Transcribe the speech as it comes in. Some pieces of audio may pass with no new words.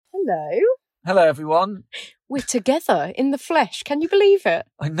Hello. Hello, everyone. We're together in the flesh. Can you believe it?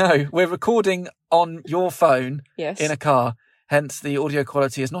 I know. We're recording on your phone Yes. in a car. Hence, the audio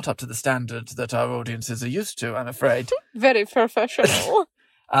quality is not up to the standard that our audiences are used to, I'm afraid. Very professional.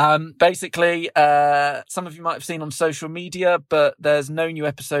 Basically, some of you might have seen on social media, but there's no new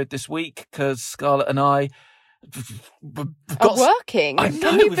episode this week because Scarlett and I Are working. I know,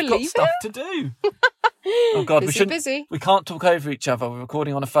 Can you we've got believe stuff it? to do. Oh God, busy. We can't talk over each other. We're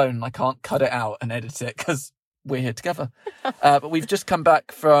recording on a phone and I can't cut it out and edit it because we're here together. But we've just come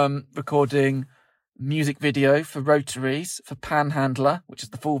back from recording music video for Rotaries for Panhandler, which is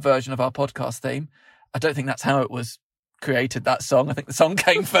the full version of our podcast theme. I don't think that's how it was created, that song. I think the song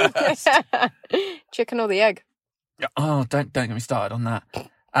came first. Chicken or the egg? Oh, don't get me started on that.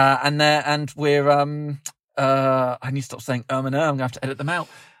 And we're I need to stop saying and I'm gonna have to edit them out.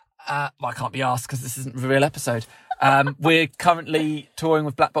 Well, I can't be asked because this isn't a real episode. We're currently touring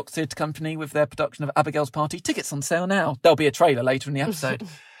with Black Box Theatre Company with their production of Abigail's Party. Tickets on sale now. There'll be a trailer later in the episode.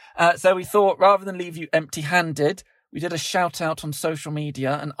 So we thought, rather than leave you empty-handed, we did a shout-out on social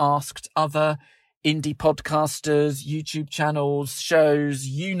media and asked other indie podcasters, YouTube channels, shows,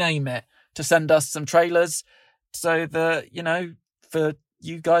 you name it, to send us some trailers so that, for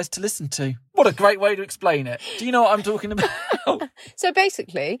you guys to listen to. What a great way to explain it. Do you know what I'm talking about? So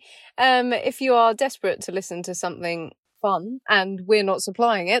basically, if you are desperate to listen to something fun and we're not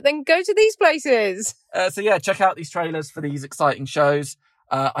supplying it, then go to these places. Check out these trailers for these exciting shows.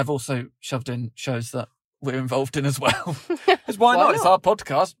 I've also shoved in shows that we're involved in as well. Because why not? It's our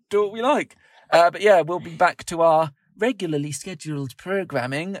podcast. Do what we like. We'll be back to our regularly scheduled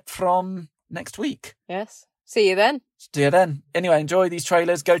programming from next week. Yes. See you then. See you then. Anyway, enjoy these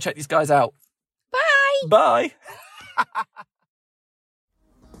trailers. Go check these guys out. Bye. Bye.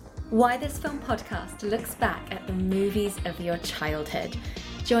 Why This Film Podcast looks back at the movies of your childhood.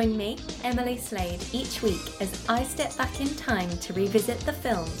 Join me, Emily Slade, each week as I step back in time to revisit the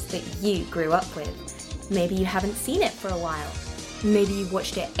films that you grew up with. Maybe you haven't seen it for a while. Maybe you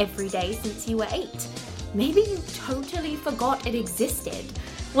watched it every day since you were 8. Maybe you totally forgot it existed.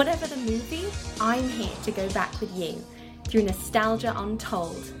 Whatever the movie, I'm here to go back with you through nostalgia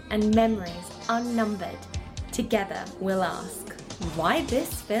untold and memories unnumbered. Together, we'll ask, why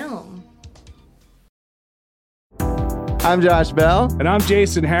this film? I'm Josh Bell. And I'm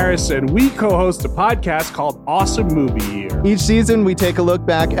Jason Harris, and we co-host a podcast called Awesome Movie Year. Each season, we take a look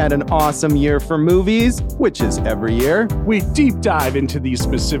back at an awesome year for movies, which is every year. We deep dive into these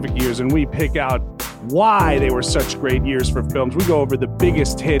specific years, and we pick out why they were such great years for films. We go over the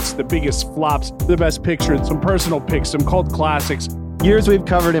biggest hits, the biggest flops, the best pictures, some personal picks, some cult classics. Years we've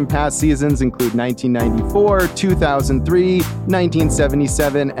covered in past seasons include 1994, 2003,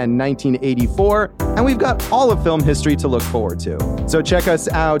 1977, and 1984, and we've got all of film history to look forward to. So check us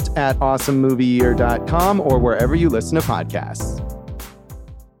out at awesomemovieyear.com or wherever you listen to podcasts.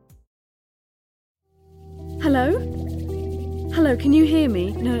 Hello? Hello, can you hear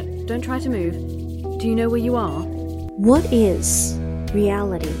me? No, don't try to move. Do you know where you are? What is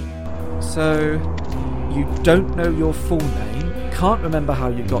reality? So, you don't know your full name, can't remember how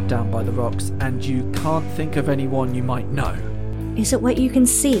you got down by the rocks, and you can't think of anyone you might know. Is it what you can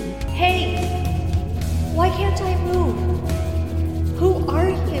see? Hey! Why can't I move? Who are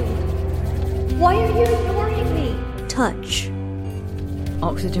you? Why are you ignoring me? Touch.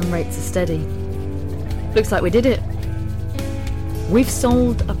 Oxygen rates are steady. Looks like we did it. We've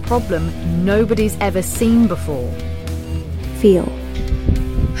solved a problem nobody's ever seen before. Feel.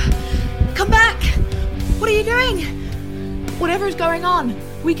 Come back! What are you doing? Whatever's going on,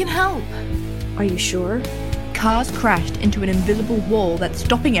 we can help. Are you sure? Cars crashed into an invisible wall that's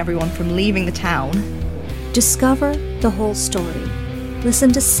stopping everyone from leaving the town. Discover the whole story.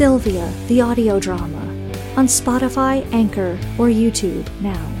 Listen to Sylvia, the audio drama, on Spotify, Anchor, or YouTube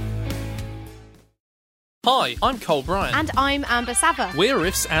now. Hi, I'm Cole Bryan. And I'm Amber Sava. We're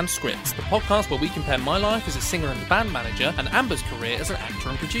Riffs and Scripts, the podcast where we compare my life as a singer and band manager and Amber's career as an actor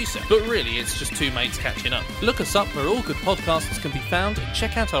and producer. But really, it's just two mates catching up. Look us up where all good podcasts can be found and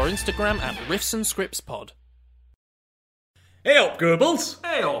check out our Instagram at Riffs and Scripts Pod. Hey up, Goebbels.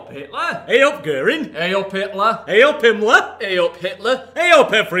 Hey up, Hitler. Hey up, Goering. Hey up, Hitler. Hey up, Himmler. Hey up, Hitler. Hey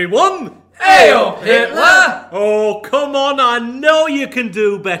up, everyone. Hey up, Hitler! Oh, come on, I know you can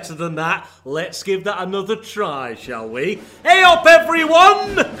do better than that. Let's give that another try, shall we? Hey up,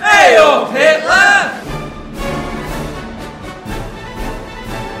 everyone! Hey up, Hitler!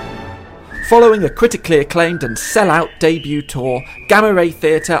 Following a critically acclaimed and sell-out debut tour, Gamma Ray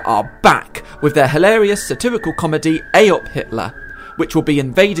Theatre are back with their hilarious satirical comedy A Up Hitler, which will be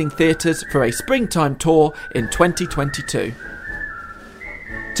invading theatres for a springtime tour in 2022.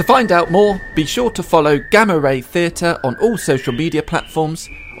 To find out more, be sure to follow Gamma Ray Theatre on all social media platforms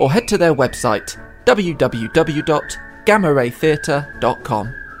or head to their website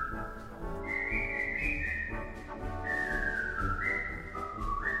www.gammaraytheatre.com.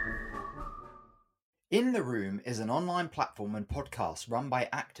 In the Room is an online platform and podcast run by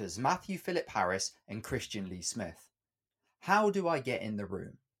actors Matthew Philip Harris and Christian Lee Smith. How do I get in the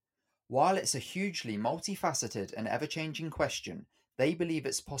room? While it's a hugely multifaceted and ever-changing question, they believe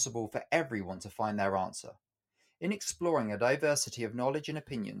it's possible for everyone to find their answer. In exploring a diversity of knowledge and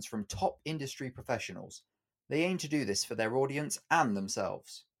opinions from top industry professionals, they aim to do this for their audience and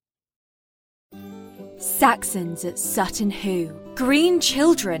themselves. Saxons at Sutton Hoo, green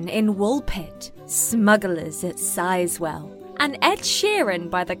children in Woolpit, smugglers at Sizewell, and Ed Sheeran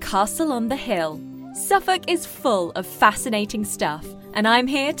by the Castle on the Hill. Suffolk is full of fascinating stuff, and I'm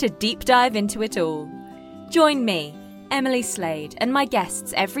here to deep dive into it all. Join me, Emily Slade, and my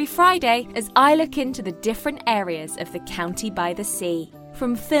guests every Friday as I look into the different areas of the county by the sea.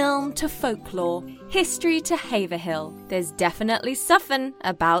 From film to folklore, history to Haverhill, there's definitely something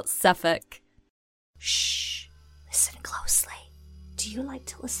about Suffolk. Shh. Listen closely. Do you like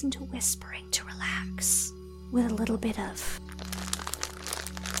to listen to whispering to relax? With a little bit of...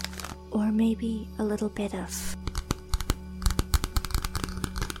 Or maybe a little bit of...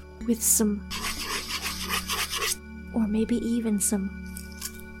 With some... Or maybe even some...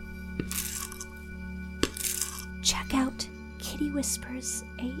 Check out Kitty Whispers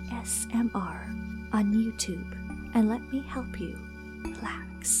ASMR on YouTube and let me help you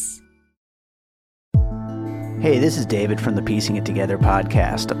relax. Hey, this is David from the Piecing It Together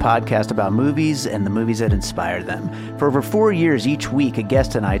podcast, a podcast about movies and the movies that inspire them. For over 4 years each week, a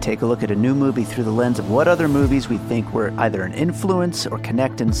guest and I take a look at a new movie through the lens of what other movies we think were either an influence or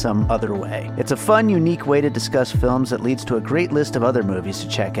connect in some other way. It's a fun, unique way to discuss films that leads to a great list of other movies to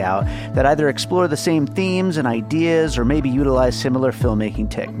check out that either explore the same themes and ideas or maybe utilize similar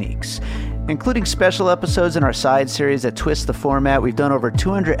filmmaking techniques. Including special episodes in our side series that twist the format, we've done over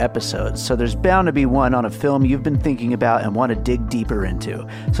 200 episodes, so there's bound to be one on a film you've been thinking about and want to dig deeper into.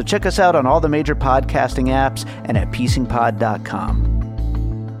 So check us out on all the major podcasting apps and at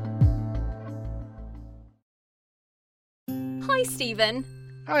piecingpod.com. Hi, Stephen.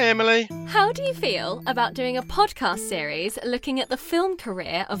 Hi, Emily. How do you feel about doing a podcast series looking at the film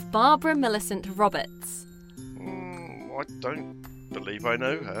career of Barbara Millicent Roberts? I don't believe I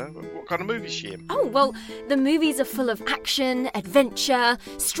know her. What kind of movie is she in? Oh, well, the movies are full of action, adventure,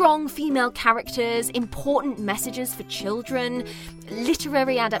 strong female characters, important messages for children,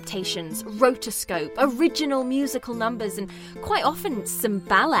 literary adaptations, rotoscope, original musical numbers, and quite often some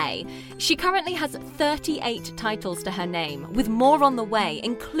ballet. She currently has 38 titles to her name, with more on the way,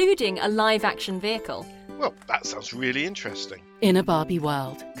 including a live-action vehicle. Well, that sounds really interesting. In a Barbie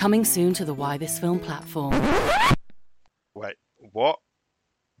World, coming soon to the Why This Film platform. Wait, what?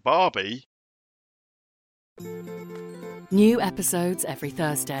 Barbie? New episodes every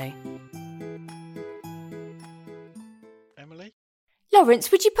Thursday. Emily?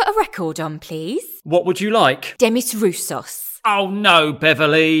 Lawrence, would you put a record on, please? What would you like? Demis Roussos. Oh no,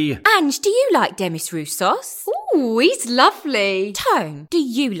 Beverly. Ange, do you like Demis Roussos? Ooh, he's lovely. Tone, do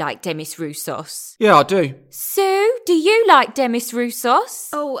you like Demis Roussos? Yeah, I do. Sue, do you like Demis Roussos?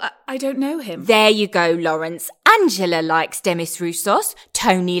 Oh, I don't know him. There you go, Lawrence. Angela likes Demis Roussos.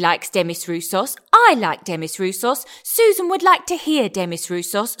 Tony likes Demis Roussos. I like Demis Roussos. Susan would like to hear Demis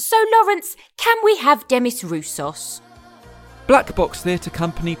Roussos. So, Lawrence, can we have Demis Roussos? Black Box Theatre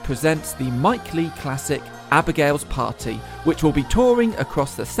Company presents the Mike Leigh classic Abigail's Party, which will be touring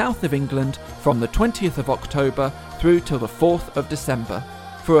across the south of England from the 20th of October through till the 4th of December.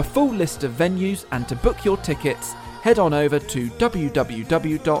 For a full list of venues and to book your tickets, head on over to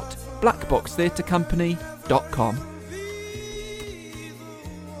www.blackboxtheatrecompany.com.